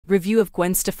Review of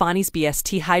Gwen Stefani's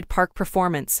BST Hyde Park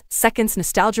performance. Seconds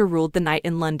nostalgia ruled the night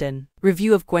in London.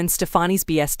 Review of Gwen Stefani's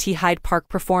BST Hyde Park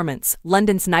performance.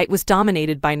 London's night was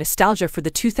dominated by nostalgia for the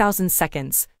 2000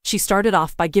 seconds. She started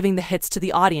off by giving the hits to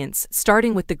the audience,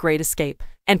 starting with The Great Escape,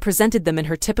 and presented them in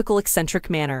her typical eccentric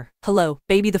manner. Hello,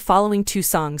 Baby. The following two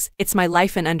songs, It's My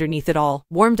Life and Underneath It All,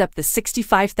 warmed up the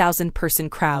 65,000-person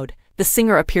crowd. The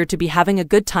singer appeared to be having a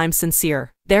good time.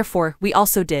 Sincere. Therefore, we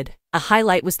also did. A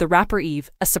highlight was the rapper Eve,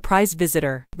 a surprise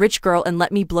visitor. Rich Girl and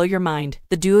Let Me Blow Your Mind,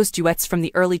 the duo's duets from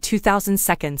the early 2000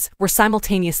 seconds, were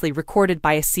simultaneously recorded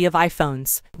by a sea of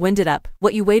iPhones. Wind It Up,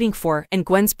 What You Waiting For, and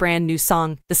Gwen's brand new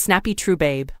song, The Snappy True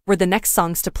Babe, were the next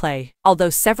songs to play. Although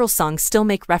several songs still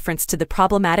make reference to the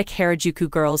problematic Harajuku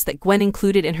girls that Gwen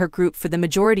included in her group for the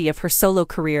majority of her solo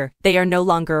career, they are no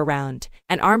longer around.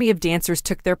 An army of dancers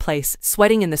took their place,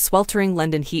 sweating in the sweltering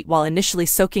London heat while initially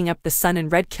soaking up the sun in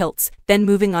red kilts, then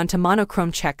moving on to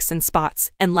monochrome checks and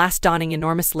spots, and last donning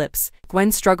enormous lips.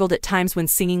 Gwen struggled at times when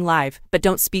singing live, but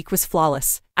Don't Speak was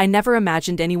flawless. I never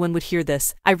imagined anyone would hear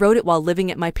this. I wrote it while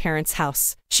living at my parents'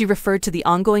 house. She referred to the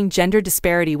ongoing gender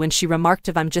disparity when she remarked,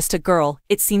 "If I'm just a girl,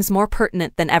 it seems more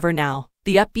pertinent than ever now."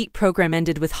 The upbeat program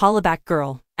ended with Hollaback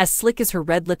Girl. As slick as her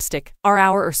red lipstick, our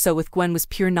hour or so with Gwen was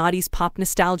pure noughties pop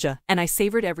nostalgia, and I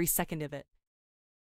savored every second of it.